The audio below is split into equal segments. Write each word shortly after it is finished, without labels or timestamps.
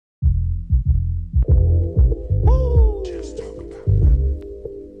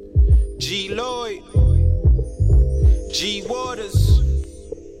Lloyd, G Waters,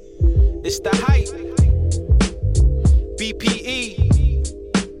 it's the hype, BPE,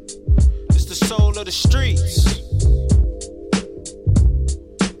 it's the soul of the streets.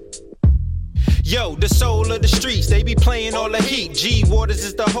 Yo, the soul of the streets, they be playing all the heat. G Waters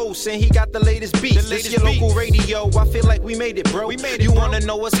is the host and he got the latest beats. This your local radio, I feel like we made it, bro. You wanna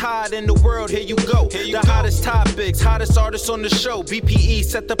know what's hot in the world, here you go. The hottest topics, hottest artists on the show. BPE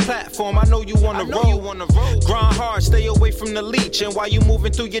set the platform, I know you wanna roll. Grind hard, stay away from the leech. And while you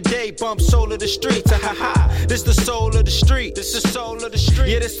moving through your day, bump soul of the streets. This the soul of the street. This the soul of the street.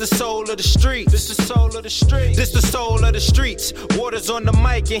 Yeah, this the soul of the street. This the soul of the street. This the soul of the streets. Waters on the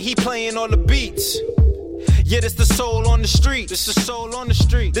mic and he playing all the beats. Yeah, this the soul on the street. This the soul on the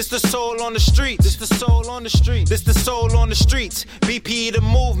street. This the soul on the street. This the soul on the street. This the soul on the streets. BPE the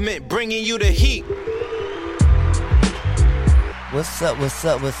movement, bringing you the heat. What's up, what's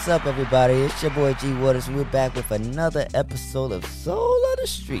up, what's up, everybody? It's your boy G Waters, and we're back with another episode of Soul of the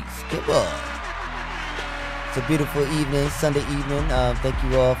Streets. Come on. It's a beautiful evening, Sunday evening. Thank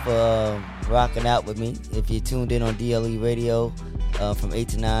you all for rocking out with me. If you tuned in on DLE Radio from 8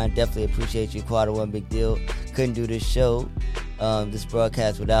 to 9, definitely appreciate you. Quarter one, big deal. Couldn't do this show, this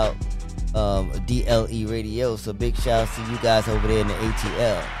broadcast without DLE Radio. So big shout out to you guys over there in the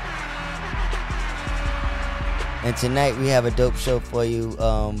ATL. And tonight we have a dope show for you.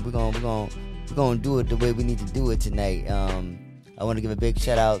 We're gonna do it the way we need to do it tonight. I want to give a big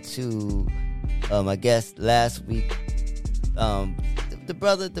shout out to my guest last week.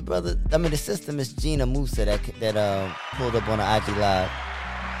 The sister, Miss Gina Musa, that pulled up on the IG Live.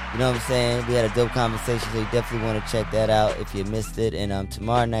 You know what I'm saying? We had a dope conversation, so you definitely want to check that out if you missed it. And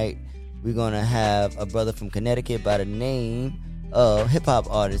tomorrow night we're gonna have a brother from Connecticut by the name of hip-hop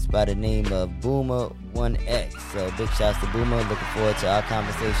artist by the name of Boomer 1X. So big shouts to Boomer. Looking forward to our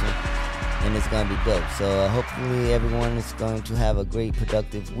conversation, and it's gonna be dope. So hopefully everyone is going to have a great,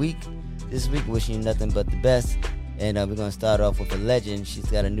 productive week this week. Wishing you nothing but the best. And we're gonna start off with a legend. She's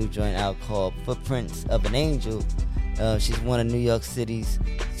got a new joint out called Footprints of an Angel. She's one of New York City's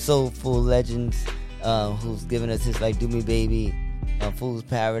soulful legends, who's given us hits like Do Me Baby, Fool's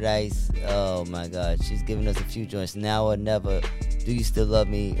Paradise. Oh my God, she's given us a few joints. Now or Never, Do You Still Love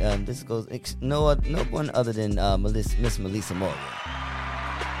Me? This goes no one other than Miss Melissa Morgan.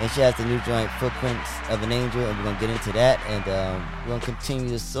 And she has the new joint Footprints of an Angel, and we're gonna get into that, and we're gonna continue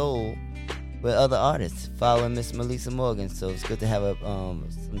the soul with other artists following Miss Melissa Morgan. So it's good to have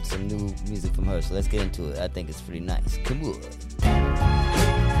some new music from her. So let's get into it. I think it's pretty nice. Come on.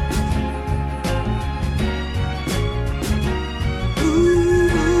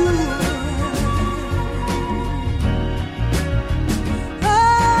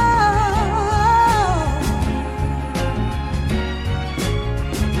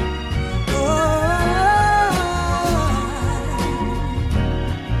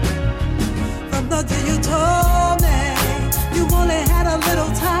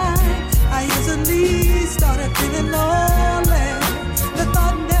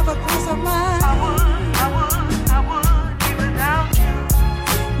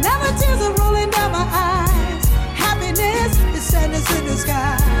 In the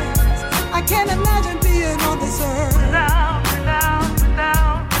skies, I can't imagine being on this earth without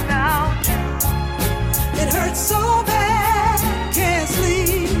you. It hurts so bad, can't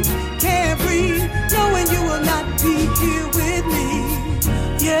sleep, can't breathe, knowing you will not be here with me.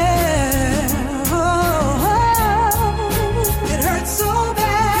 Yeah, it hurts so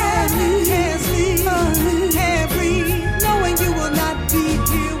bad, can't sleep, can't breathe, knowing you will not be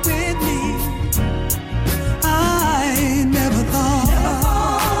here with me. I never thought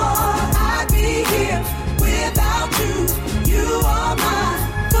I'd be here without you. You are my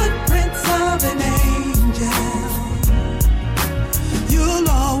footprints of an angel. You'll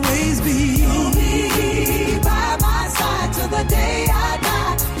always be by my side till the day I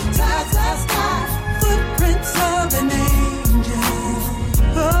die. Touch the sky, footprints of an angel.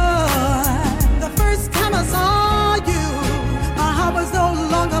 Oh, the first time I saw you, my heart was no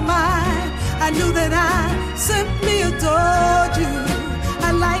longer mine. I knew that I simply adored you.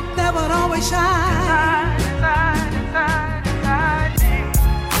 A light that would always shine.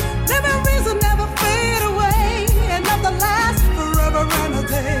 Memories will never fade away, and nothing lasts forever and a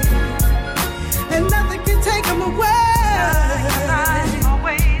day, and nothing can take them away. I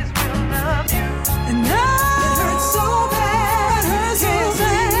always will love you. And now it hurts so bad, can't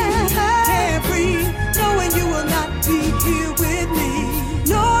sleep, can't breathe, knowing you will not be here with me.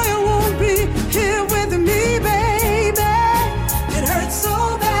 No, you won't be here with me, baby. It hurts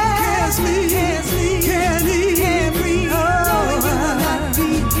so bad, can't sleep,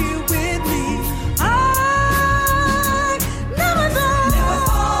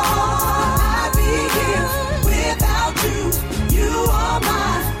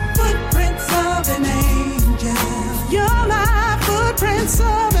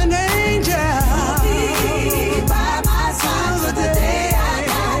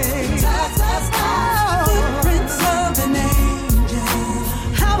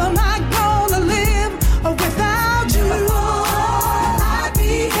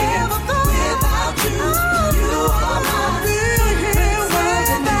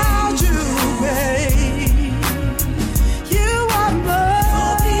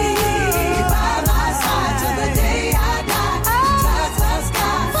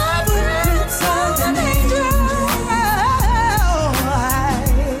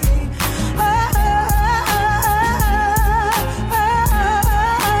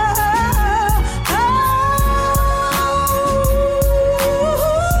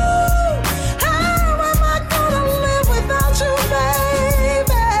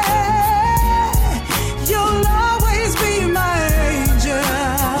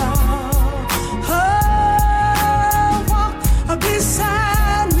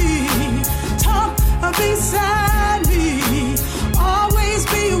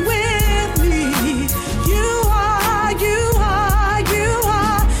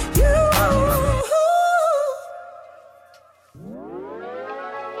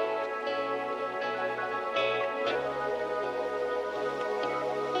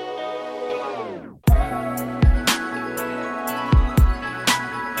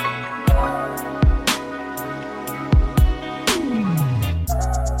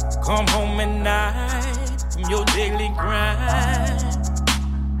 come home at night from your daily grind.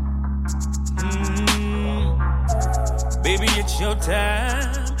 Baby, it's your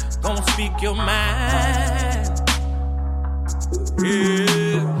time. Gonna speak your mind.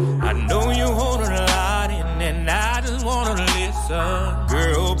 Yeah, I know you hold a lot in, and I just wanna listen.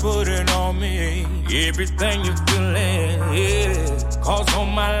 Girl, put it on me. Everything you're feeling, yeah. Cause on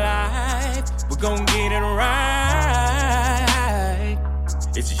my life, we're gonna get it right.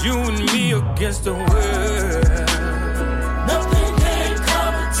 It's you and me against the world. Nothing can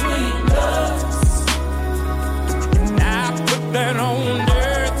come between us. And I put that on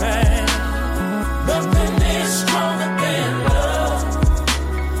everything. Nothing is stronger than love.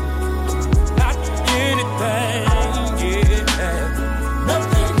 Not anything, yeah.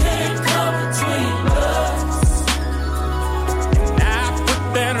 Nothing can come between us. And I put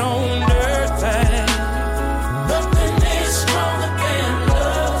that on everything. Nothing is stronger than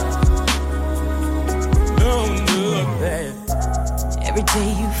love. No, nothing. Every day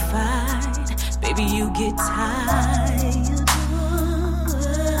you fight, baby, you get tired.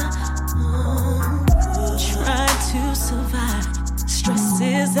 Trying to survive, stress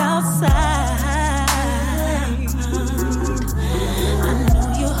is outside. I know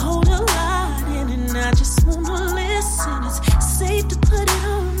you hold a lot in, and I just wanna listen. It's safe to put it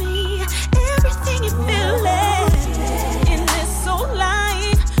on me. Everything you feel in this soul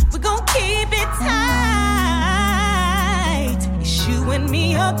life, we're gonna keep it tight. It's you and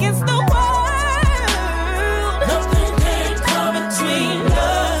me against the world. Nothing can come between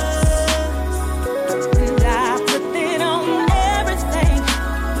us. And I put it on everything.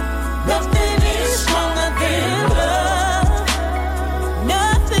 Nothing is stronger than love.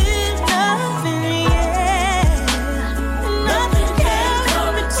 Nothing, yeah. Nothing can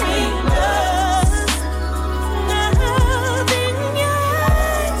come between us. Nothing,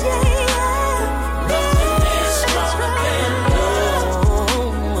 yeah. Nothing is stronger than love.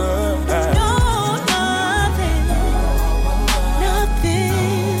 No, nothing. Nothing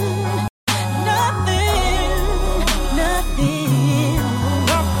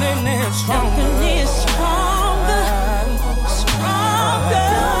is stronger. Nothing is stronger than love.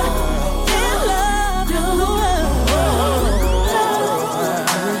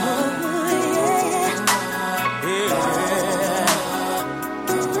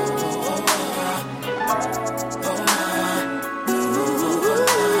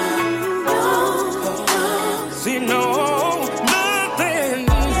 See, no, nothing.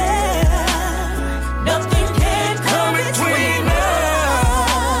 Nothing can come between us.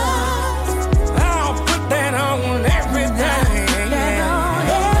 I'll put that on everything.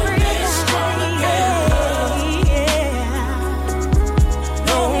 Nothing stronger than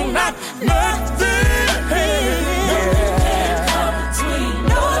No, not nothing. come between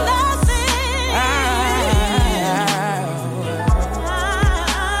no nothing.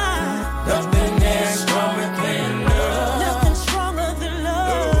 Nothing is stronger than love. Nothing stronger than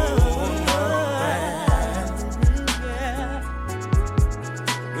love.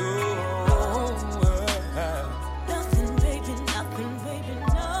 Nothing, baby,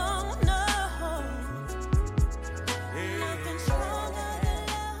 no, no. Nothing stronger than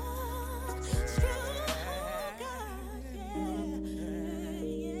love.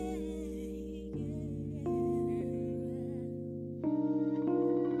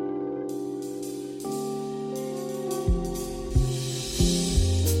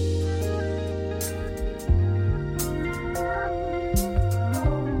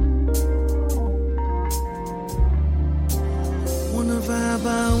 Wanna vibe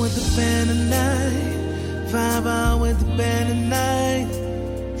out with the band tonight. Vibe out with the band tonight.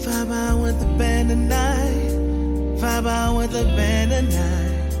 Vibe out with the band tonight. Vibe out with the band tonight.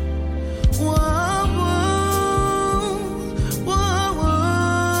 Whoa, whoa, whoa,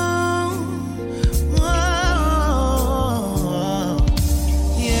 whoa, whoa.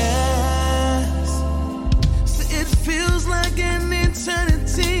 Yes, so it feels like an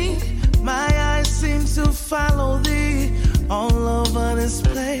eternity. My eyes seem to follow thee all over this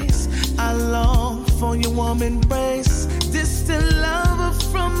place. I long for your warm embrace. Distant lover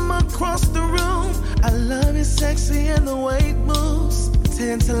from across the room. I love it sexy and the way it moves.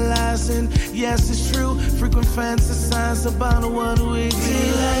 Tantalizing, yes it's true. Frequent fantasize about what we do.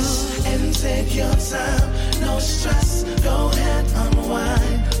 Relax and take your time. No stress, go ahead,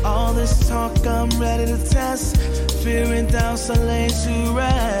 unwind. All this talk I'm ready to test. Fear and doubt, so lay to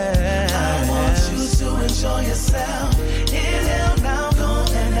rest. I want you to enjoy yourself. Inhale now, go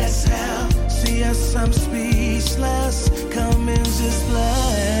and exhale. See, yes, I'm speechless. Come and just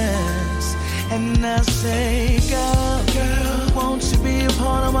bless. And I say, girl, won't you be a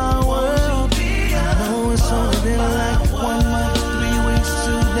part of my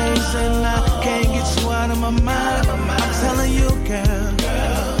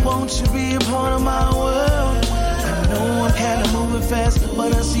Won't you be a part of my world? I know I'm kinda moving fast,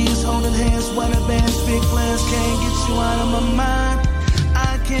 but I see us holding hands while the band's big plans can't get you out of my mind.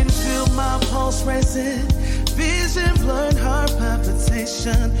 I can feel my pulse racing, vision blurred, heart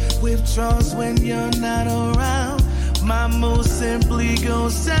palpitation, withdraws when you're not around. My mood simply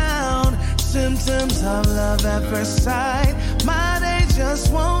goes down. Symptoms of love at first sight. My day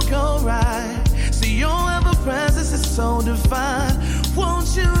just won't go right. So your ever presence is so divine.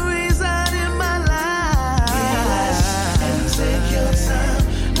 Won't you reside in my life? Relax and take your time.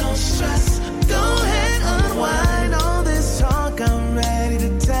 No stress. Go ahead, unwind all this talk. I'm ready to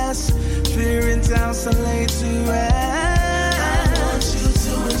test. Fear and doubt, so late to rest. I want you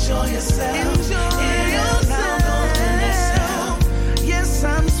to enjoy yourself. Enjoy yourself. Yes,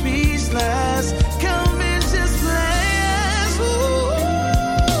 I'm speechless. Come and just bless.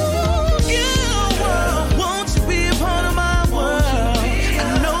 Yeah, won't you be a part of my world?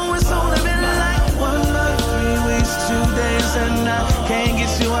 I know it's only been like 1 month, 3 weeks, 2 days, and I can't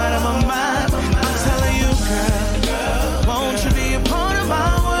get you out of my mind. I'm telling you, girl, won't you be a part of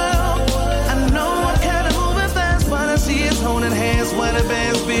my world? I know I'm kinda moving fast, but I see us holding hands when the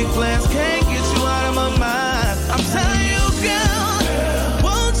band's big plans can't get you out of my mind. I'm telling you, girl.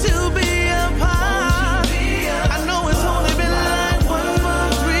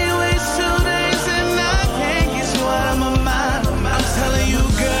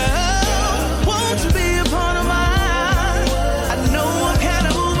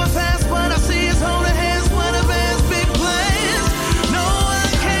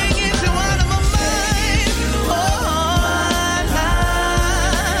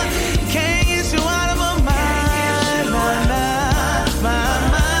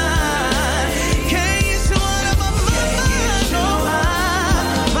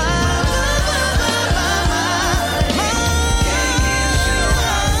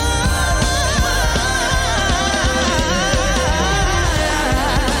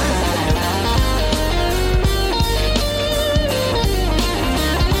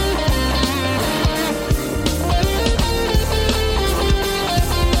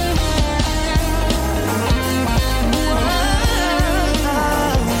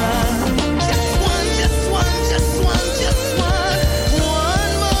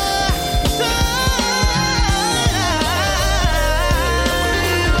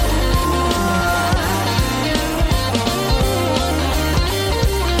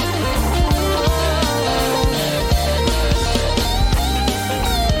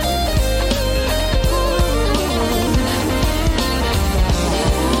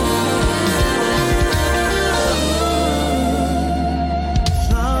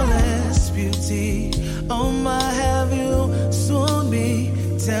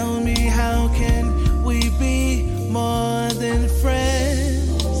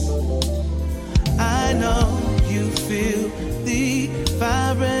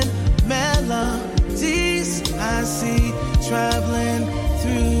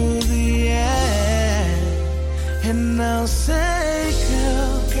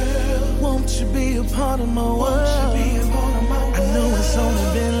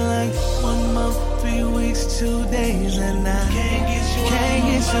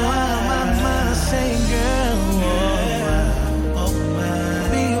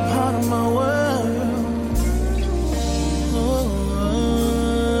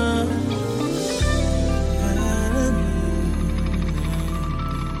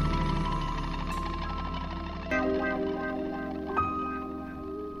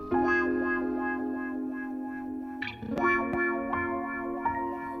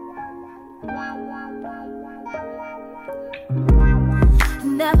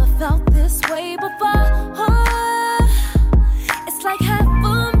 Never felt this way before.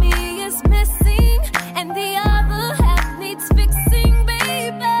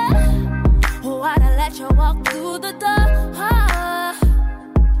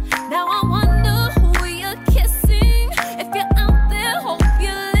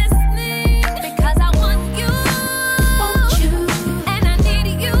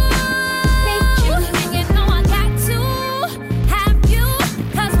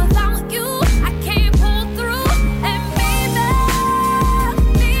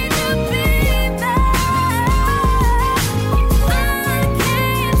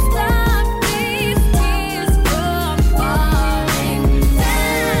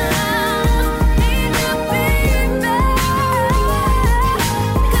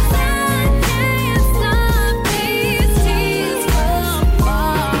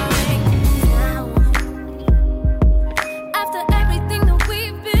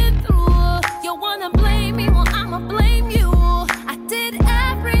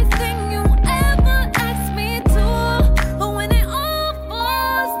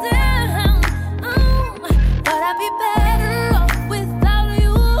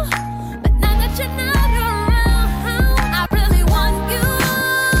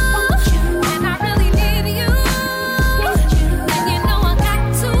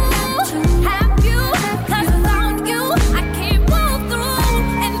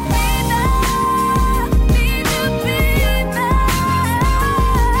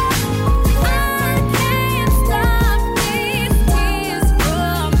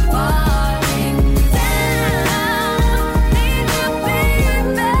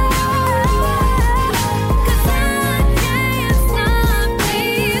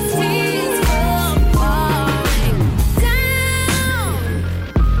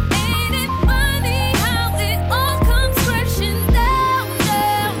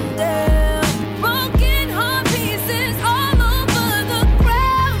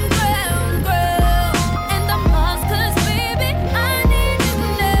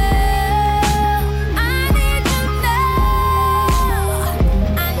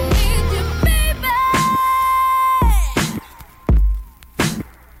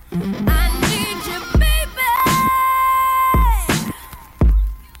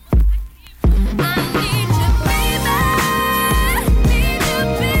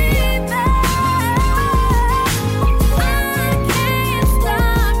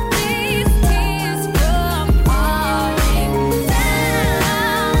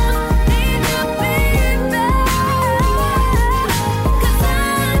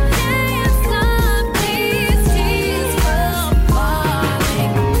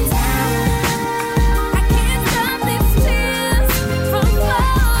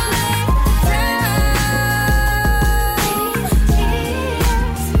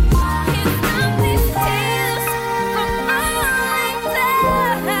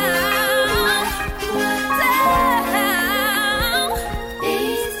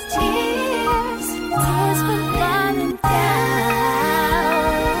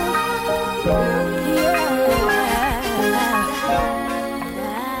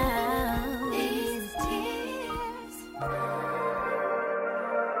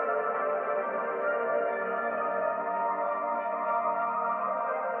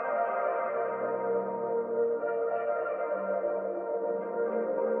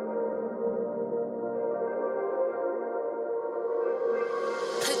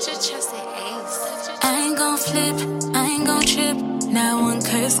 I ain't gon' flip, I ain't gon' trip. Not one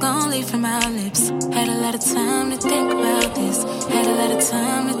curse gon' leave from our lips. Had a lot of time to think about this. Had a lot of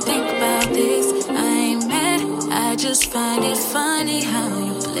time to think about this. I ain't mad, I just find it funny how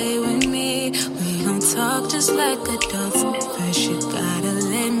you play with me. We gon' talk just like adults. First you gotta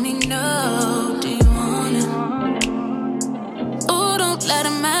let me know. Do you wanna? Oh, don't lie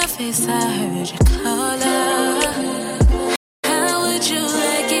to my face, I heard you call her. How would you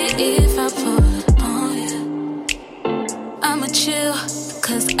like it if I put on you? I'ma chill,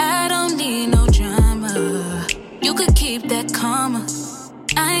 cause I don't need no drama. You could keep that karma.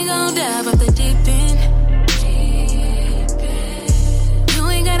 I ain't gon' dive off the deep end. You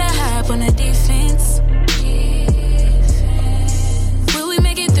ain't gotta hop on the defense. Will we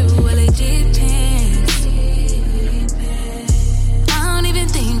make it through? Well, it depends. I don't even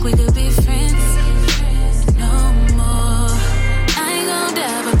think we could be friends no more. I ain't gon'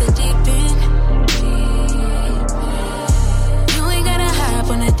 dive off the deep end. You ain't gotta hop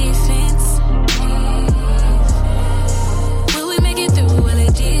on the defense. Will we make it through? Well,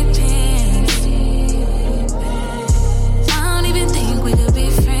 it depends. I don't even think we could be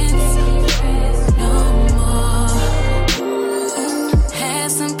friends no more.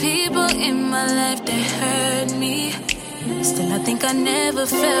 Had some people in my life that hurt me. Still, I think I never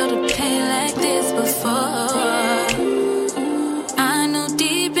felt a pain like this before. I knew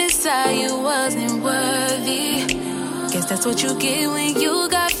deep inside you wasn't worthy. Guess that's what you get when you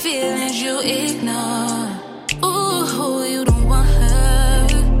got feelings you ignore. Ooh, you don't want her,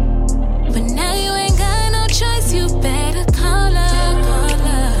 but now you ain't got no choice. You better call her, call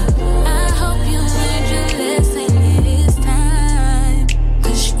her. I hope you learned your lesson this time,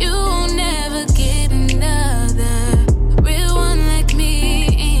 cause you won't never get another real one like me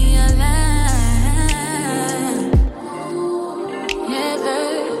in your life. Never,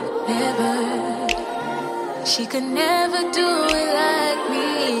 never. She could never do it like me.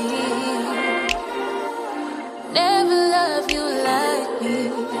 Never love you like me.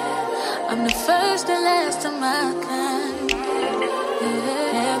 I'm the first and last of my kind.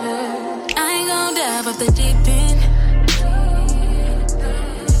 Never. I ain't gon' dive off the deep end.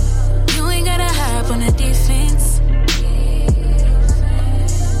 You ain't gotta hop on the defense.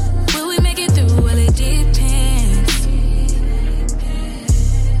 Will we make it through? Well, it depends.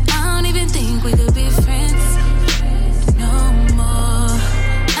 I don't even think we could be friends no more.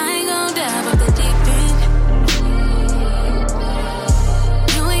 I ain't gon' dive off the deep end.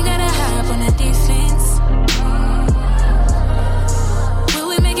 You ain't gotta hop on the defense. Will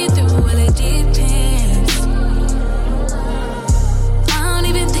we make it through? Well, it depends. I don't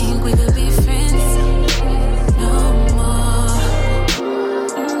even think we could be friends no more.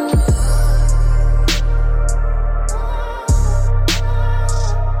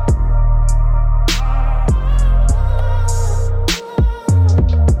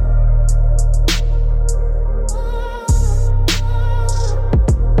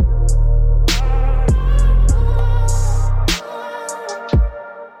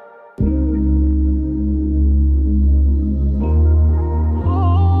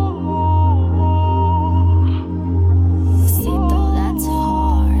 That's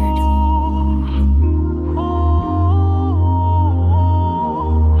hard.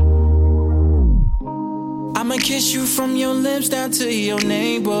 I'ma kiss you from your lips down to your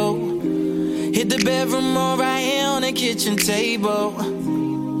navel. Hit the bedroom or right here on the kitchen table.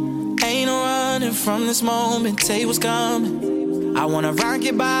 Ain't no running from this moment, tables coming. I wanna rock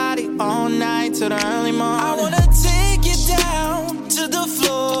your body all night till the early morning. I wanna take you down to the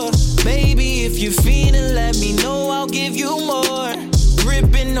floor. Baby, if you're feeling, let me know, I'll give you more.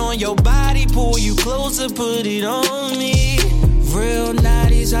 Gripping on your body, pull you closer, put it on me. Real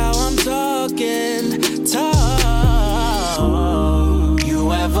nighties, how I'm talking, talk.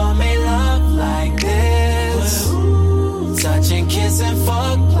 You ever made love like this? Touch and kiss and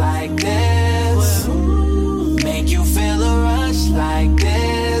fuck like this. Make you feel a rush like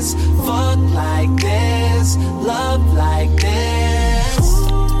this. Fuck like this. Love like this.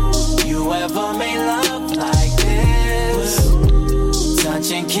 You ever made love like this?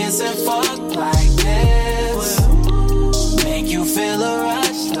 Touch and kiss and fuck like this. Make you feel a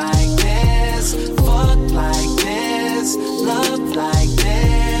rush like this. Fuck like this. Love like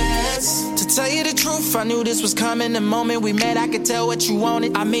this. To tell you the truth, I knew this was coming. The moment we met, I could tell what you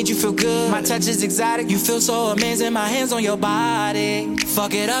wanted. I made you feel good. My touch is exotic. You feel so amazing. My hands on your body.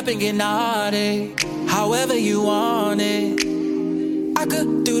 Fuck it up and get naughty. However you want it. I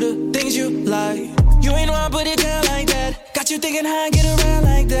could do the things you like. You ain't know I put it down like that. Got you thinking how I get around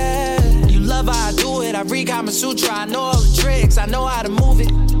like that. You love how I do it. I Kyrie Kama Sutra, I know all the tricks, I know how to move it.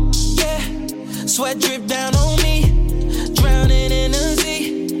 Yeah, sweat drip down on me, drowning in the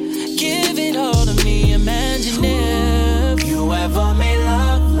sea. Give it all to me, imagine if you ever made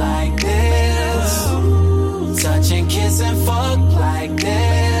love like this. Touch and kiss and fuck like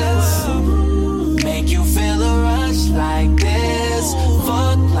this. Make you feel a rush like this.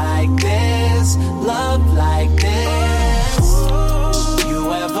 Fuck like this. Love like this.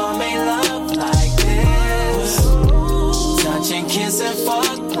 You ever made love like this? Touch and kiss and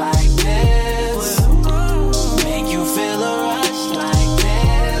fuck like this. Make you feel a rush like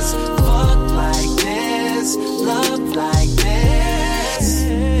this. Fuck like this. Love like this.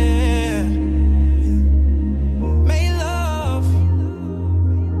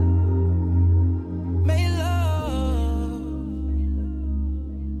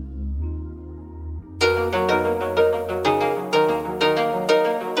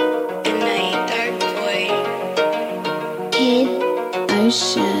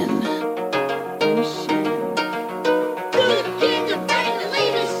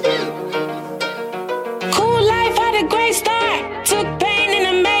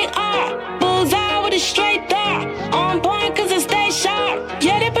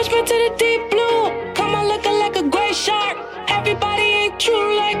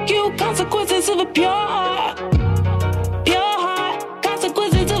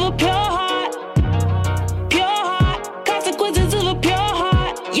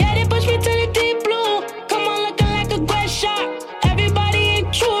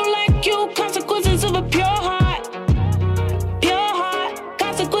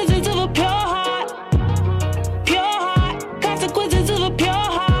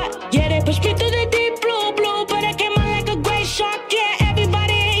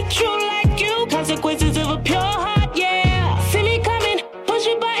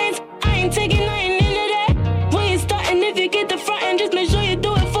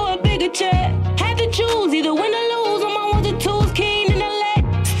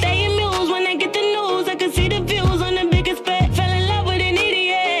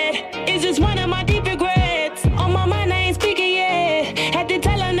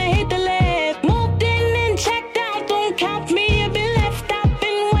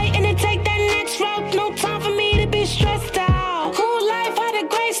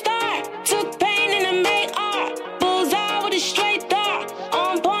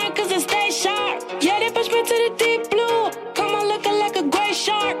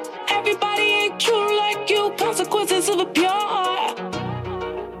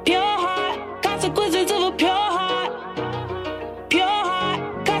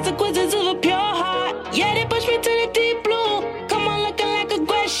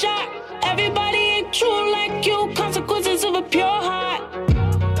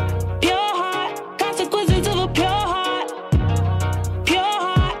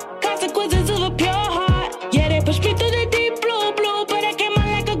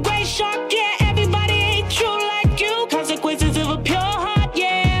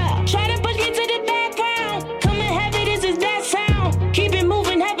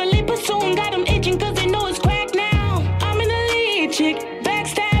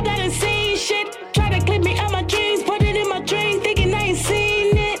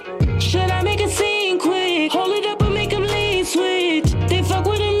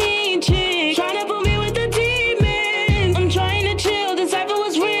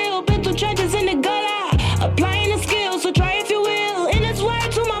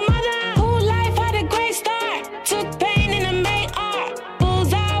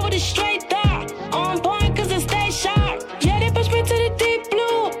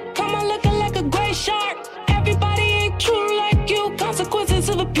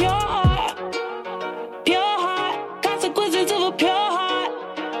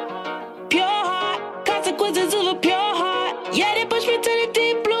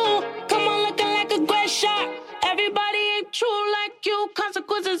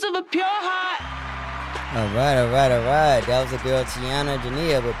 Alright. That was a girl, Tiana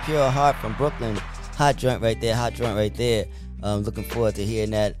Jania, with Pure Heart from Brooklyn. Hot joint right there. Looking forward to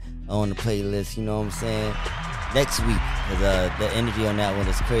hearing that on the playlist, you know what I'm saying? Next week, because the energy on that one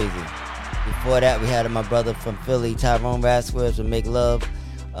is crazy. Before that, we had my brother from Philly, Tyrone Rasworth, with Make Love.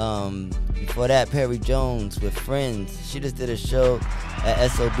 Before that, Perry Jones with Friends. She just did a show at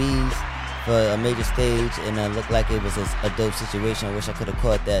SOB's for a major stage, and it looked like it was a dope situation. I wish I could have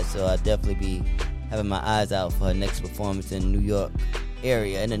caught that, so I'll definitely be having my eyes out for her next performance in the New York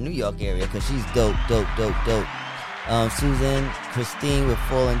area, because she's dope. Susan Christine with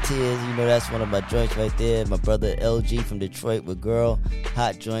Falling Tears. You know that's one of my joints right there. My brother LG from Detroit with Girl,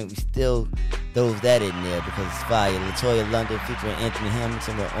 hot joint. We still throws that in there because it's fire. Latoya London featuring Anthony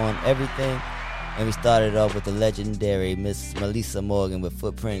Hamilton were on everything. And we started off with the legendary Miss Melissa Morgan with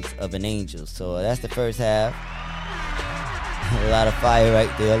Footprints of an Angel. So that's the first half. A lot of fire right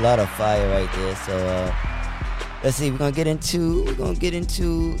there. So let's see. We're gonna get into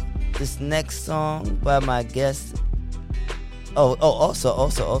this next song by my guest. Also,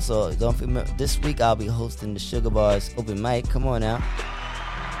 don't forget, this week I'll be hosting the Sugar Bars open mic. Come on now.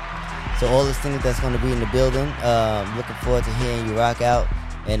 So all the singers that's going to be in the building, looking forward to hearing you rock out.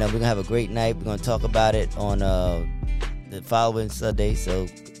 And we're going to have a great night. We're going to talk about it on the following Sunday. So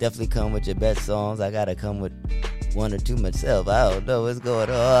definitely come with your best songs. I got to come with one or two myself. I don't know what's going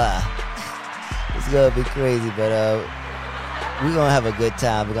on. It's going to be crazy, but we're going to have a good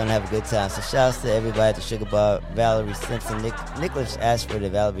time. So shouts to everybody at the Sugar Bar, Valerie Simpson, Nicholas Ashford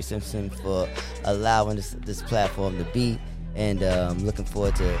and Valerie Simpson for allowing this platform to be. And looking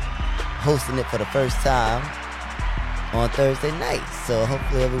forward to hosting it for the first time on Thursday night. So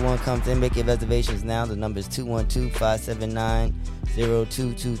hopefully everyone comes in. Make your reservations now. The number is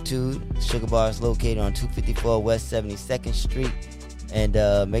 212-579-0222. Sugar Bar is located on 254 West 72nd Street. And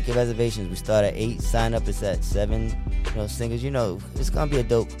make your reservations. We start at 8. Sign up is at 7. Singers. It's going to be a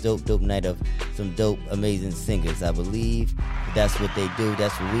dope night of some dope, amazing singers, I believe. That's what they do.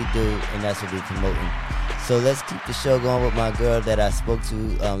 That's what we do. And that's what we're promoting. So let's keep the show going with my girl that I spoke to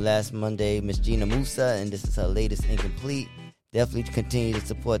last Monday, Miss Gina Musa, and this is her latest Incomplete. Definitely continue to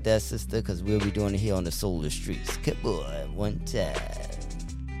support that sister because we'll be doing it here on the Solar Streets. Good boy, one time.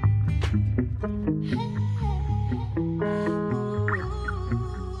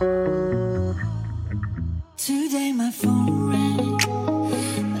 Today my phone rang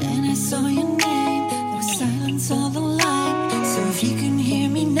and I saw your name. There was silence on the line. So if you can hear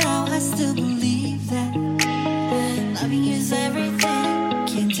me now, I still believe that loving you is everything.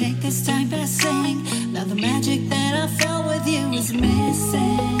 Can't take this time passing. Now the magic that I felt with you is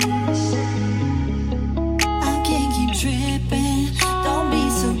missing. I can't keep tripping. Don't be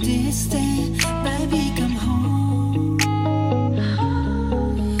so distant. Baby, come home.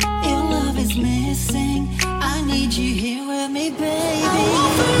 Your love is missing. I need you here with me, baby. I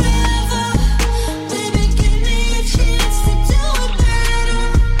want forever. Baby, give me a chance to do it better.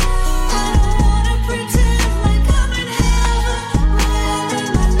 I don't wanna pretend like I'm in heaven.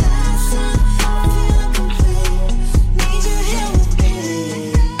 We're my lesson. I feel complete. Need you here with me.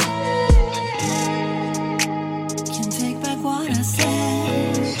 Can't take back what I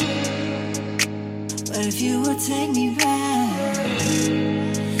said, but if you would take me back,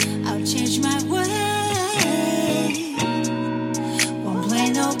 I'll change my way. Won't play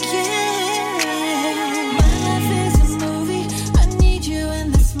no game. My life is a movie. I need you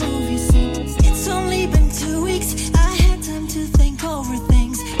in this movie scene. It's only been 2 weeks. I had time to think over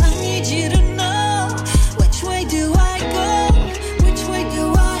things. I need you to know, which way do I go? Which way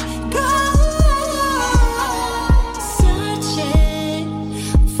do I go? Searching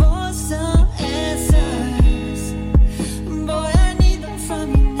for some answers. Boy, I need them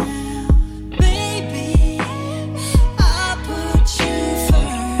from you now. Baby, I put you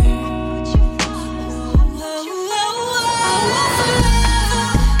first. I want forever.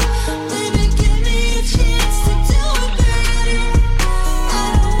 Baby, give me a chance to do it better. I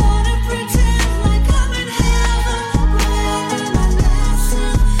don't wanna pretend like I'm in heaven. We're my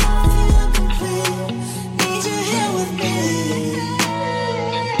lesson. I feel complete. Need you here with me.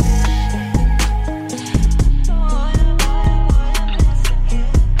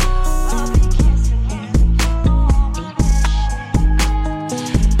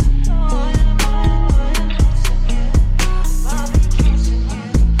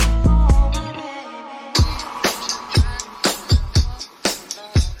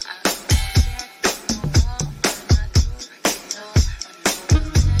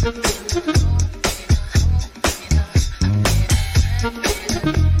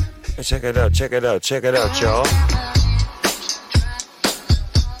 Check it out, y'all.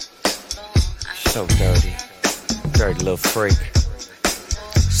 So dirty little freak.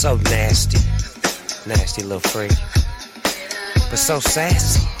 So nasty little freak. But so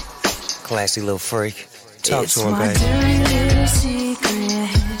sassy, classy little freak. Talk to him, baby. It's my dirty little secret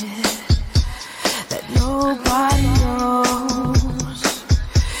that nobody knows.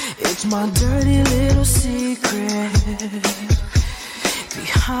 It's my dirty little secret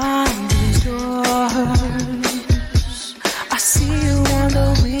behind these doors. I see you on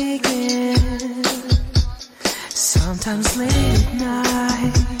the weekend, sometimes late at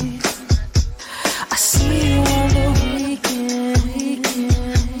night. I see you on the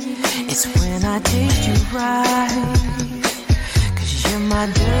my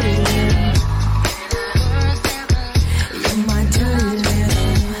dirty little. You're my dirty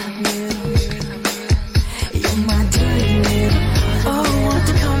little. You're my dirty little. Oh, want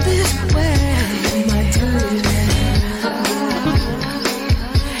to come this way. You're my dirty little.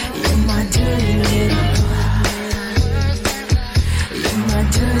 You're my dirty little. You're my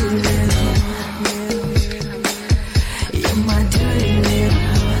dirty little. You're my dirty little.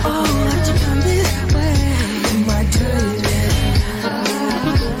 Oh, want to come this way. You're my dirty little.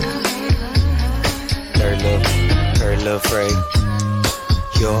 Dirty little freak.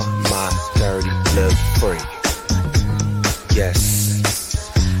 You're my dirty little freak. Yes,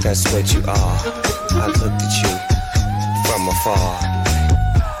 that's what you are. I looked at you from afar.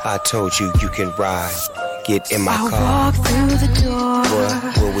 I told you you can ride. Get in my car. I'll walk through the door.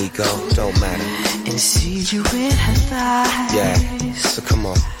 Where we go, don't matter. And see you in her thighs. Yeah, so come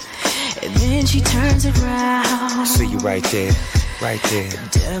on. And then she turns around. See you right there, right there.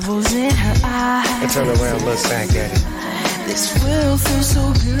 Devil's in her eyes. I turn around, look back at it. This will feel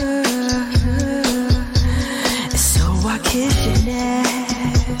so good. So I kiss your neck.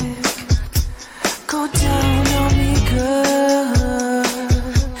 Go down on me good.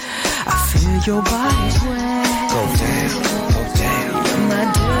 I feel your body's wet. Go down, go down. You're my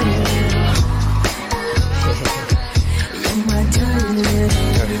dirty little. You're my dirty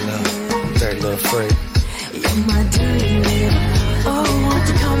little. Dirty little freak. You're my dirty little. Oh, want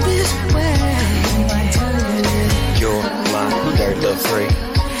to come this way. You're my dirty little. You're my dirty little freak.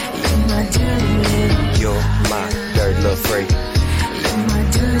 You're my dirty little. You're my dirty little freak. You're my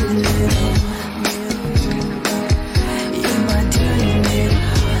dirty little. You're my dirty little.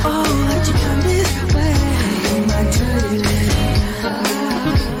 Oh, let you come this way. You're my dirty little.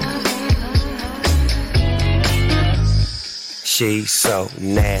 She's so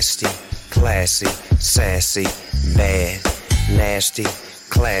nasty, classy, sassy, bad, nasty,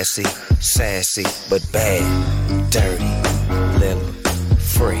 classy, sassy, but bad, dirty, little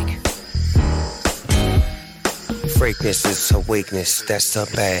freak. Freakness is her weakness, that's her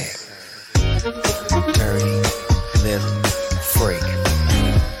bag. Dirty, little freak.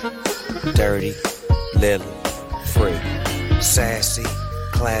 Dirty, little freak. Sassy,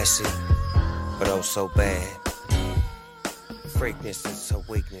 classy, but oh so bad. Freakness is her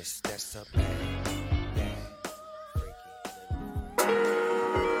weakness, that's her bad.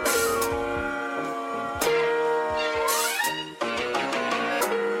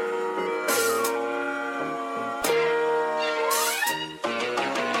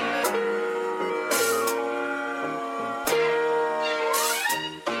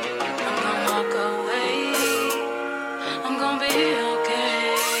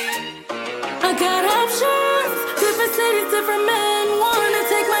 Different men wanna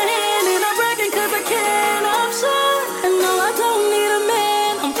take my hand and I'm bragging cause I can't option. And no, I don't need a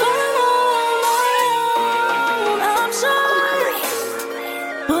man, I'm going on my own option.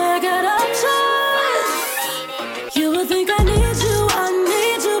 Boy, I got options. You would think I need you,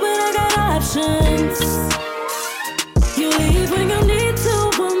 but I got options. You leave when you need to,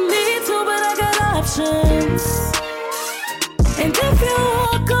 want me to, but I got options. And if you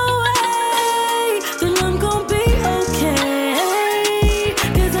walk away, then I'm gonna be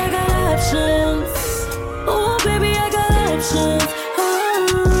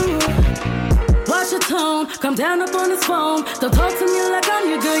come down up on his phone. Don't talk to me like I'm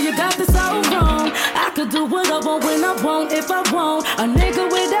your girl, you got this all wrong. I could do what I want when I want, if I want. A nigga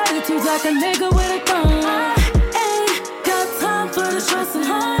with attitudes like a nigga with a thumb. I ain't got time for the stress and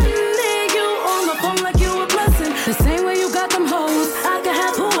honey. You on the phone like you a blessing. The same way you got them hoes, I can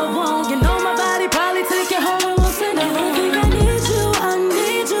have who I want. You know my body probably take you home and won't send it home. You think I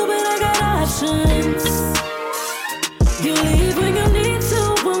need you, but I got options. You leave when you need to,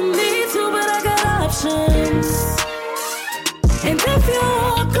 want me to, but I got options. And if you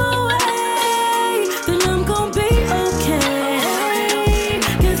walk away, then I'm gonna be okay.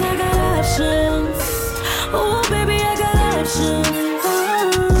 Cause I got options. Oh baby, I got options.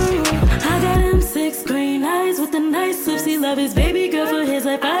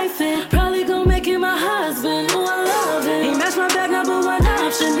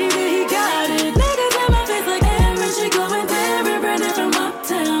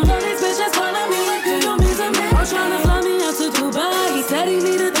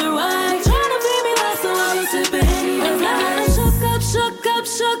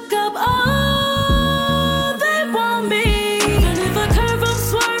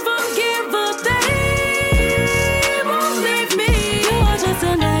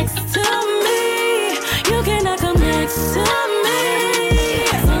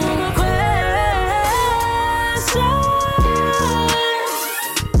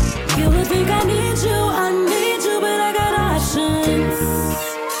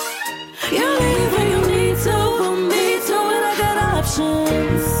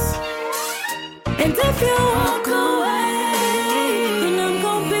 you walk away, then I'm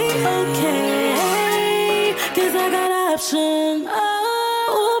gonna be okay. 'Cause I got options.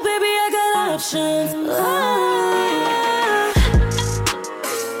 Oh, baby, I got options.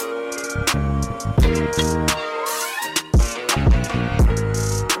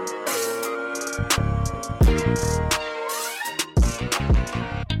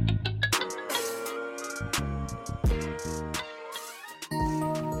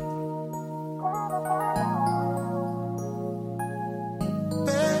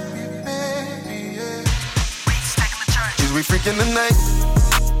 Is we freaking tonight?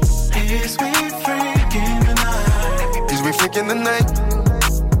 Is we freaking tonight? Is we freaking tonight?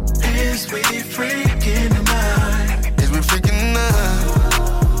 Is we freaking tonight? Is we freaking tonight?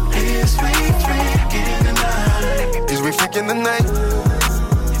 Is we freaking tonight? Is we freaking tonight?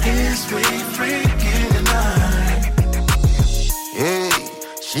 Is we freaking tonight? Hey,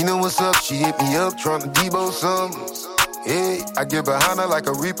 she know what's up. She hit me up trying to Debo some. Hey, I get behind her like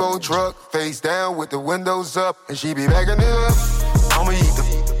a repo truck, face down with the windows up, and she be backing it up. I'ma eat the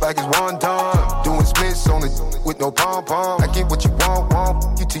like it's one time, doing splits on it with no pom pom. I get what you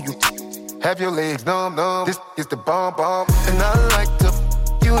want you till you have your legs numb. This is the bomb, and I like to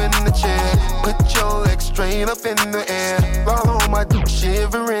you in the chair, put your legs straight up in the air, follow my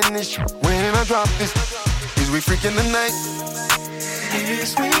shivering this when I drop this. Is we freaking tonight?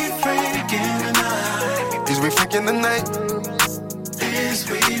 Is we freaking tonight? Is we freaking tonight? Is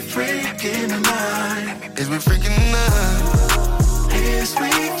we freaking tonight? Is we freaking tonight? Is we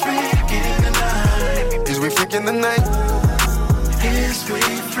freaking tonight? Is we freaking tonight? Is we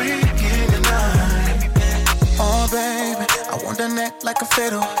freaking tonight? Oh baby, I want that neck like a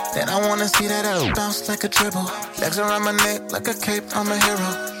fiddle. Then I wanna see that ass bounce like a dribble. Legs around my neck like a cape, I'm a hero.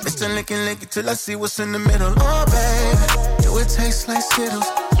 Mr. Licky till I see what's in the middle. Oh baby, it tastes like Skittles.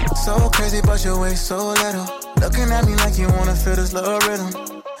 So crazy, but your waist so little. Looking at me like you wanna feel this little rhythm.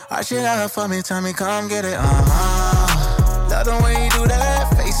 I should have for me, tell me come get it, Love the way you do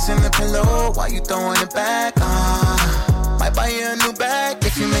that, face in the pillow while you throwing it back, Might buy you a new bag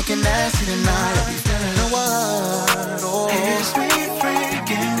if you make it nasty tonight. I'll be feeling the word, oh. Is we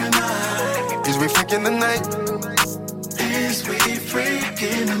freaking tonight? Is we freaking tonight? Is we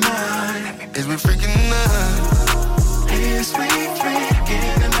freaking tonight? Is we freaking tonight? Is we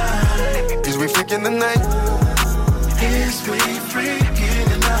freaking tonight? Is we freaking tonight? Is we freaking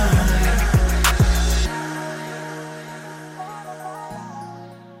tonight?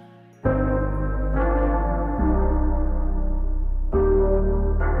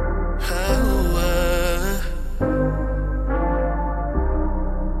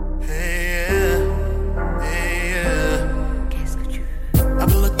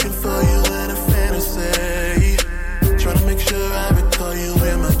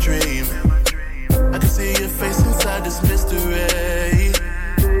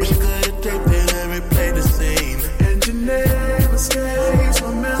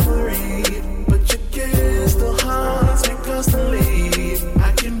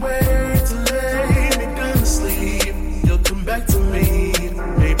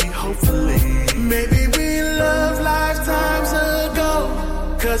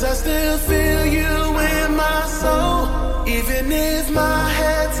 Cause I still feel you in my soul. Even if my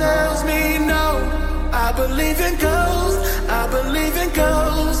head tells me no, I believe in ghosts, I believe in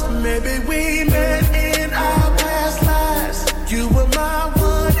ghosts. Maybe we met in our past lives. You were my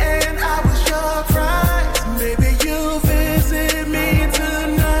one and I was your prize. Maybe you visit me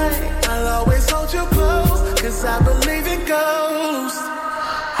tonight. I'll always hold you close, cause I believe in ghosts.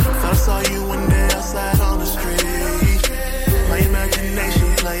 If I saw you one day outside on the street, my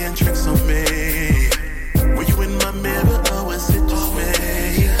imagination playing tricks on me. Were you in my mirror or was it just me?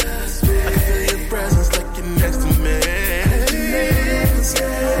 I can feel your presence like you're next to me.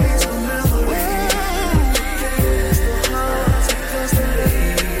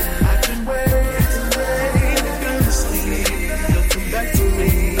 I can wait till late and sleep. You'll come back to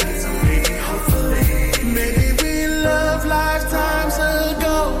me, maybe hopefully. Maybe we loved lifetimes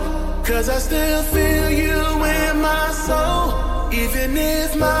ago, cause I still feel you in my soul. Even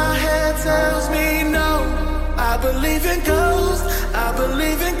if my head tells me no, I believe in ghosts, I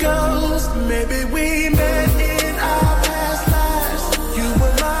believe in ghosts. Maybe we met in our past lives. You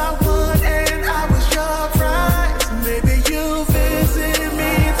were my one and I was your prize. Maybe you visit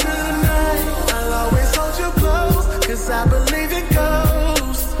me tonight. I'll always hold you close, cause I believe in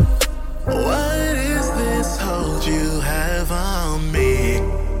ghosts. What is this hold you have on me?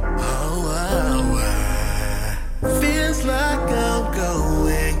 Feels like I'm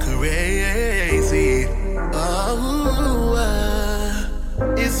going crazy. Oh,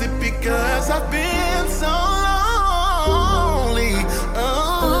 is it because I've been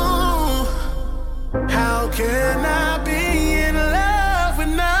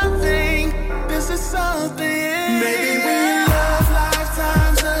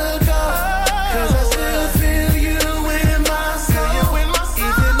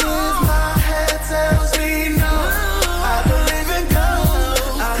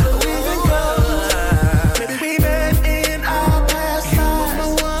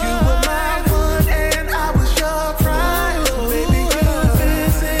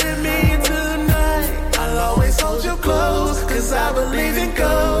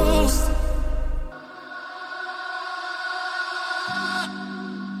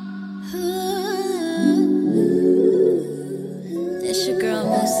girl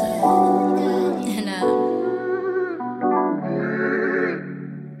Musa. And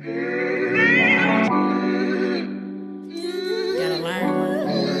gotta learn one.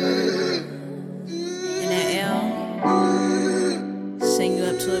 And that L, sing you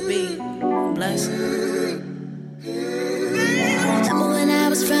up to a B. Bless her. Remember when I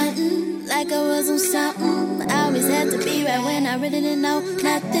was frontin', like I was on something. I always had to be right when I really didn't know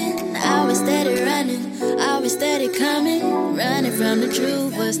nothing. I always steady running, always steady coming. Running from the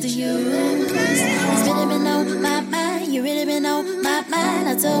truth, what's the use? It's really been on my mind, you really been on my mind.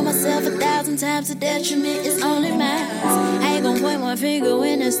 I told myself 1,000 times the detriment is only mine. I ain't gon' point one finger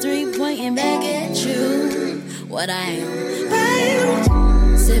when there's 3 pointing back at you. What I am,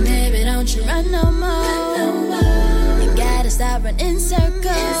 right? Say, baby, don't you run no more. You gotta stop running circles.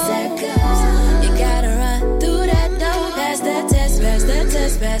 You gotta run through that door. Pass that test, pass that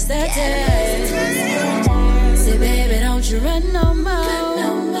test, pass that test. Say, baby, don't you run no more.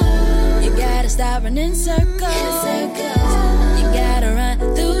 You gotta stop running circles. You gotta run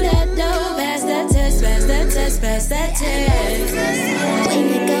through that door. Pass that test, pass that test, pass that test. When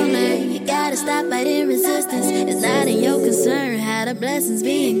you go learn, you gotta stop fighting resistance. It's not in your concern how the blessings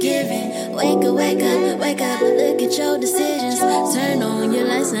being given. Wake up, wake up, wake up, look at your decisions. Turn on your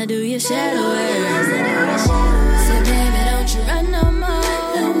lights, now do your shadow work. Say, baby, don't you run no more.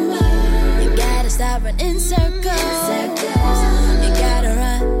 You gotta stop running circles. You gotta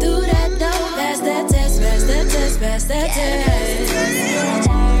run through that door. Pass that test, pass that test, pass that test.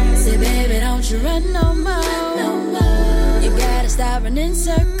 Say, baby, don't you run no more. You gotta stop running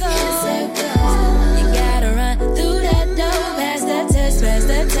circles. You gotta run through that door. Pass that test, pass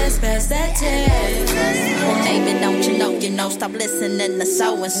that test, pass that test. Well, baby, don't you know, stop listening to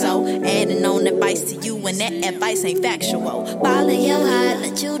so-and-so. Adding on advice to you when that advice ain't factual. Follow your heart,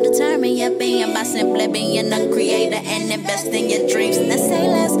 let you determine your being by simply being a creator and invest in your dreams. Now say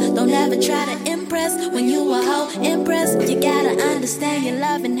less, don't ever try to impress. When you a hoe, impress. You gotta understand your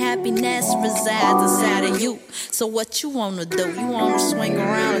love and happiness resides inside of you. So what you wanna do? You wanna swing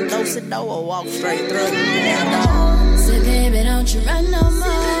around and throw it though or walk straight through? Say, baby, don't you run no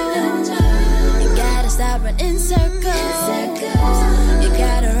more. You gotta stop running circles. You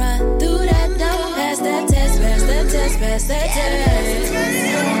gotta run through that door. Pass that test, pass that test, pass that test.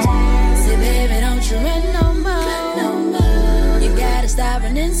 Say, baby, don't you run no more. You gotta stop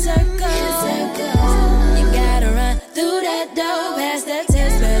running circles. You gotta run through that door. Pass that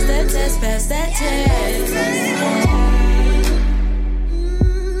test, pass that test, pass that test.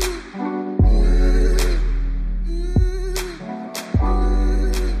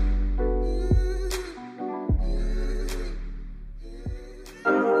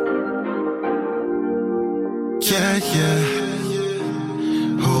 Yeah.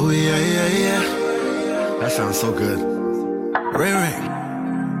 Oh, yeah. That sounds so good. Ray Ray.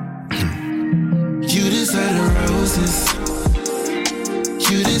 You deserve the roses.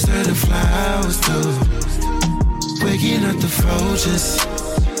 You deserve the flowers too. Waking up the vultures.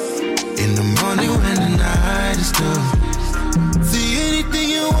 In the morning when the night is through. See anything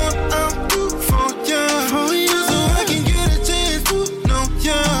you want, I'll do for you. So I can get a chance to know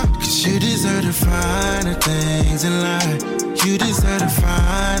you. Cause you deserve the finer things in life. You deserve the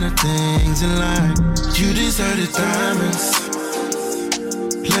finer things in life. You deserve the diamonds.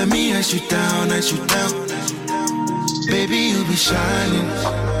 Let me ask you down. Baby, you be shining.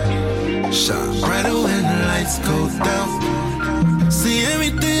 Shine brighter when the lights go down. See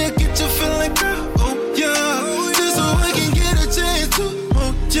everything I get you feel like girl, oh yeah. Just so I can get a chance to,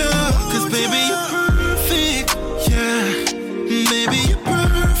 oh yeah. Cause baby, you're perfect, yeah. Baby, you're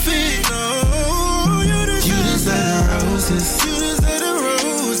perfect, oh. You deserve the roses. You deserve the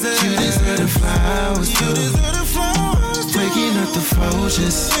roses. You deserve the flowers, too. You deserve the flowers, too. Waking up the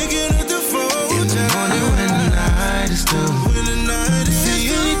vultures. In the morning when the night is through. See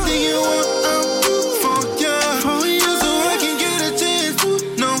anything you want, I'll do for you. So I can get a chance to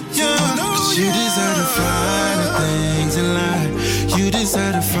know you. Cause you deserve the finer things in life. You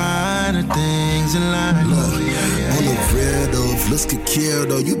deserve the finer things in life. On the real though, if looks could kill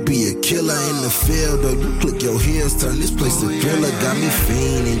though, you be a killer in the field though. You click your heels, turn this place to thriller. Got me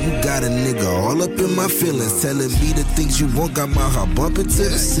fiending, you got a nigga all up in my feelings. Telling me the things you want, got my heart bumping to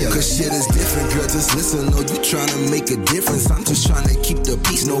the ceiling. Cause shit is different, girl, just listen. No, you tryna make a difference. I'm just tryna keep the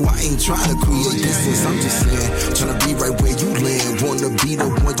peace. No, I ain't tryna create distance. I'm just saying, tryna be right where you land. Wanna be the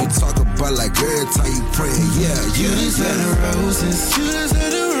one you talk about like every time you praying. Yeah, you deserve the roses. You deserve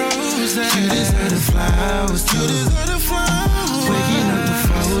the roses. You deserve the flowers. You deserve the flowers. Waking up the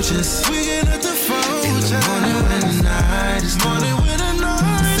vultures. In the morning when the night is through.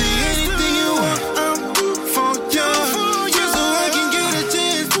 See anything you want, I'll do for you. So I can get a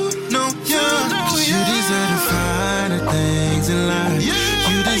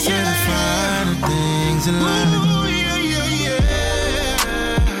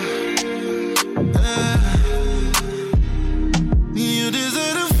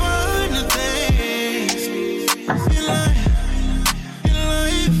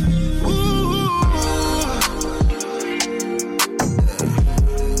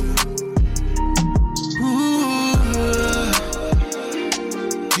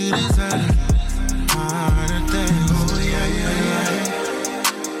you deserve harder things. Oh yeah, yeah, yeah.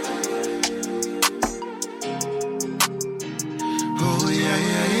 Oh yeah,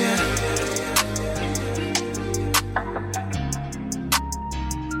 yeah, yeah.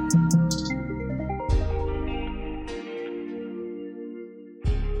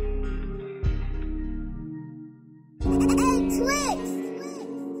 Twix.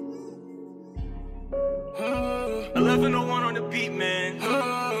 1101 on the beat, man.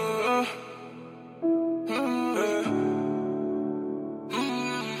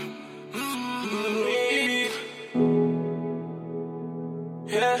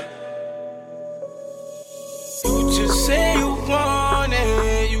 Yeah. You just say you want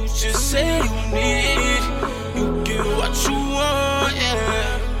it. You just say you need. You get what you want,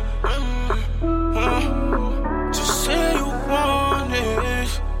 yeah. Just say you want it.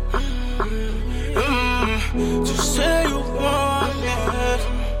 Just say you want it.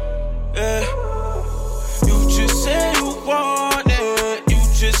 Yeah. You just say you want it. You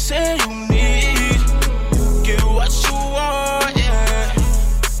just say you need. You get what you want, yeah.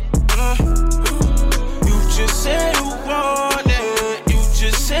 You just say you want it. You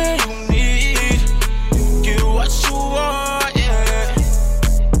just say you need. You get what you want, yeah.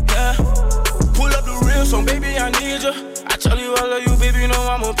 Yeah. Pull up the real song, baby, I need you. I tell you I love you, baby, know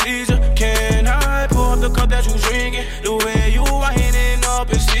I'ma please you. Can I pour up the cup that you drinking? The way you winding up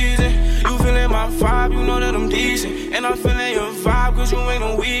in season. You feeling my vibe, you know that I'm decent. And I'm feeling your vibe, cause you ain't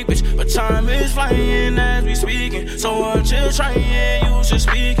no weak bitch. But time is flying as we speaking. So what you trying, you should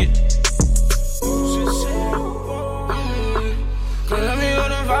speak it. You should say you want it. Cause let me know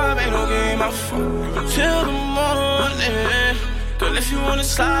the vibe, ain't no game, I fuck till the morning. Girl, if you wanna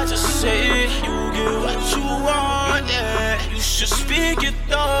slide, just say it. You get what you want, yeah. You should speak your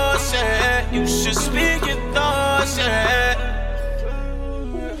thoughts, yeah. You should speak your thoughts, yeah.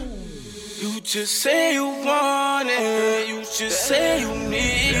 You just say you want it. You just say you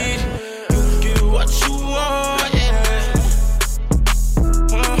need. You get what you want, yeah.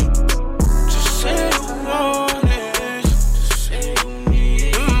 Just say you want it. Just say you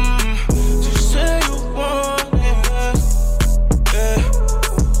need. Just say you want it.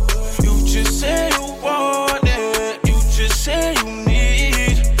 You just say you want it. You just say you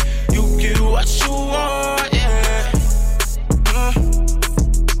need. You get what you want, yeah.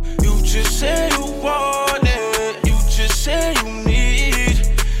 You just say you want it. You just say you need.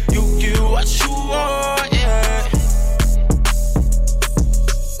 You get what you want, yeah.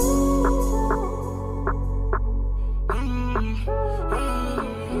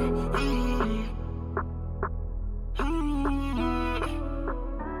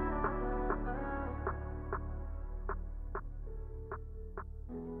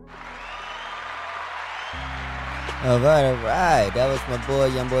 All right. That was my boy,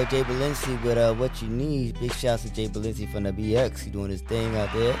 young boy Jay Balenci with What You Need. Big shouts to Jay Balenci from the BX. He doing his thing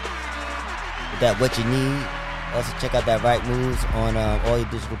out there with that What You Need. Also check out that Right Moves on all your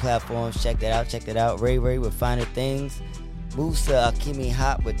digital platforms. Check that out. Ray with Finer Things. Musa Akimi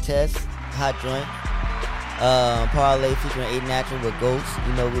Hot with Tess. Hot Joint. Parlay featuring 8 Natural with Ghost.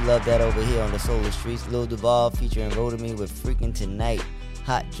 You know we love that over here on the Solar Streets. Lil Duval featuring Rodamy with Freaking Tonight.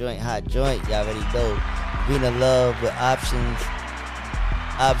 Hot joint. Y'all already know. Vina Love with Options.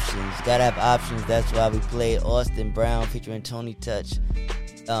 Gotta have options. That's why we played Austin Brown featuring Tony Touch.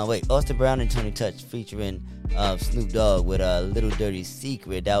 Austin Brown and Tony Touch featuring Snoop Dogg with Little Dirty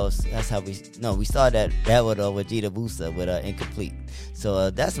Secret. That's how we started that with Vegeta Busa with Incomplete. So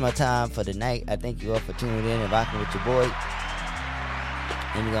that's my time for the night. I thank you all for tuning in and rocking with your boy.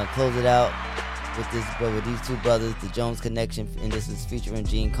 And we're gonna close it out with these two brothers, the Jones Connection, and this is featuring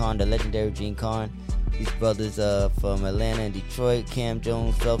Gene Carn, the legendary Gene Carn. These brothers from Atlanta and Detroit, Cam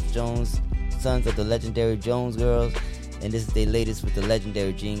Jones, Phelps Jones, sons of the legendary Jones Girls, and this is their latest with the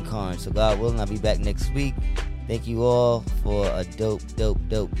legendary Gene Carn. So God willing, I'll be back next week. Thank you all for a dope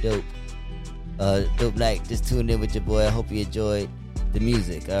night. Just tune in with your boy. I hope you enjoyed the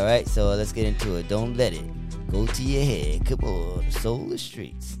music. All right, so let's get into it. Don't let it go to your head. Come on, Solar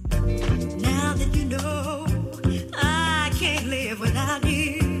Streets. Now that you know I can't live without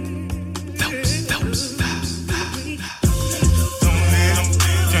you.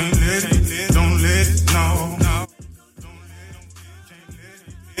 Don't let it, no.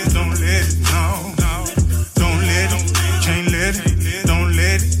 Don't let it, no. Don't let it, can't let it, don't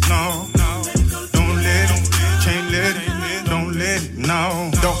let it, no. Don't let it, can't let it, don't let it,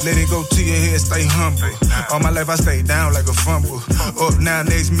 no. Don't let it go to your head, stay humble. All my life I stay down like a fumble. Up now,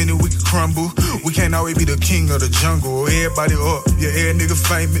 next minute we can crumble. We can't always be the king of the jungle. Everybody up, yeah, every nigga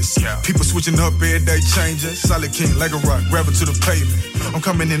famous. People switching up every day, changing. Solid king like a rock, grab it to the pavement. I'm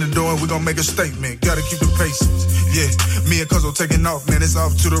coming in the door and we gon' make a statement. Gotta keep the patience, yeah. Me and Cuzzo taking off, man, it's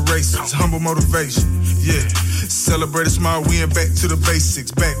off to the races. Humble motivation, yeah. Celebrate a small win, back to the basics.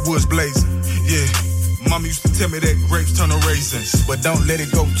 Backwoods blazing, yeah. Mama used to tell me that grapes turn to raisins, but don't let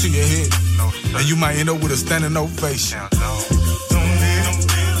it go to your head. And you might end up with a standing ovation. Don't let it,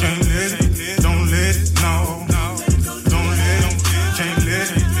 can't let it, don't let it, no. Don't let it, can't let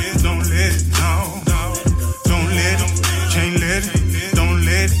it, don't let it, no. Don't let it, can't let it, don't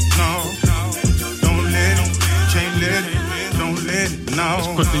let it, no. Don't let it, can't let it, don't let it, no. As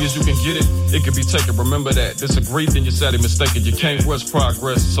quickly as you can get it, it can be taken. Remember that. Disagree, then you're sadly mistaken. You can't rush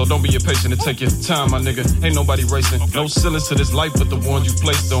progress, so don't be impatient and take your time, my nigga. Ain't nobody racing. No ceilings to this life but the ones you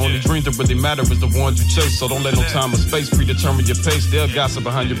place. The only dreams that really matter is the ones you chase. So don't let no time or space predetermine your pace. They'll gossip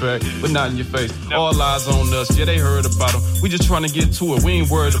behind your back, but not in your face. All eyes on us, yeah, they heard about them. We just trying to get to it, we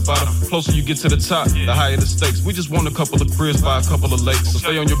ain't worried about them. Closer you get to the top, the higher the stakes. We just want a couple of cribs by a couple of lakes. So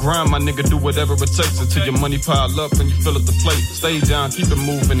stay on your grind, my nigga, do whatever it takes until your money pile up and you fill up the plate. Stay down, keep it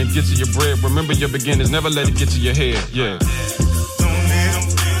moving and get to your bread. Remember your beginnings, never let it get to your head, yeah. Don't let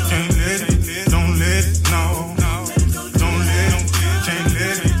it, can't let it, don't let it, no. Don't let it, can't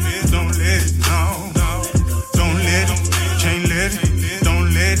let it, don't let it, no. Don't let it, can't let it,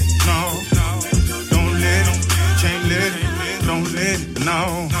 don't let it, no. Don't let it, can't let it, don't let it,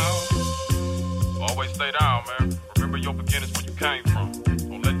 no. Always stay down, man. Remember your beginnings where you came from.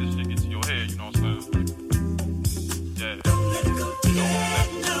 Don't let this shit get to your head, you know what I'm saying? Yeah.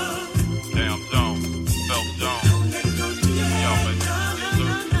 Damn Jones, Phelps Jones. Yo, man.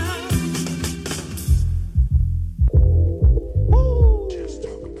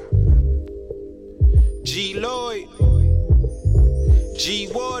 G Lloyd, G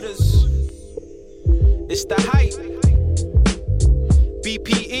Waters, it's the hype.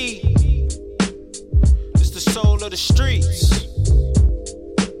 BPE, it's the soul of the streets.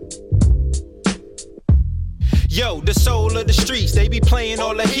 Yo, the soul of the streets, they be playing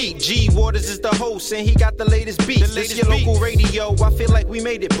all the heat. G Waters is the host and he got the latest beats. This your local radio, I feel like we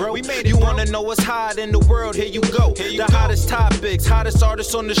made it, bro. You wanna know what's hot in the world, here you go. The hottest topics, hottest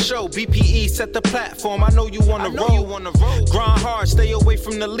artists on the show. BPE set the platform, I know you wanna roll. Grind hard, stay away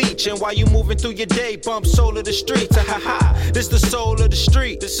from the leech. And while you moving through your day, bump soul of the streets. Ha ha ha, this the soul of the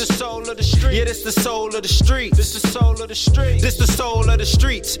street. This the soul of the street. Yeah, this the soul of the street. This the soul of the street. This the soul of the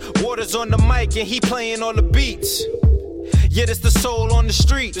streets. Waters on the mic and he playing all the beats. Yeah, this the soul on the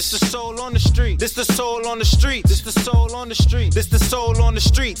street. This the soul on the street. This the soul on the street. This the soul on the street. This the soul on the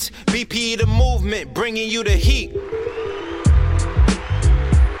streets. BP the movement, bringing you the heat.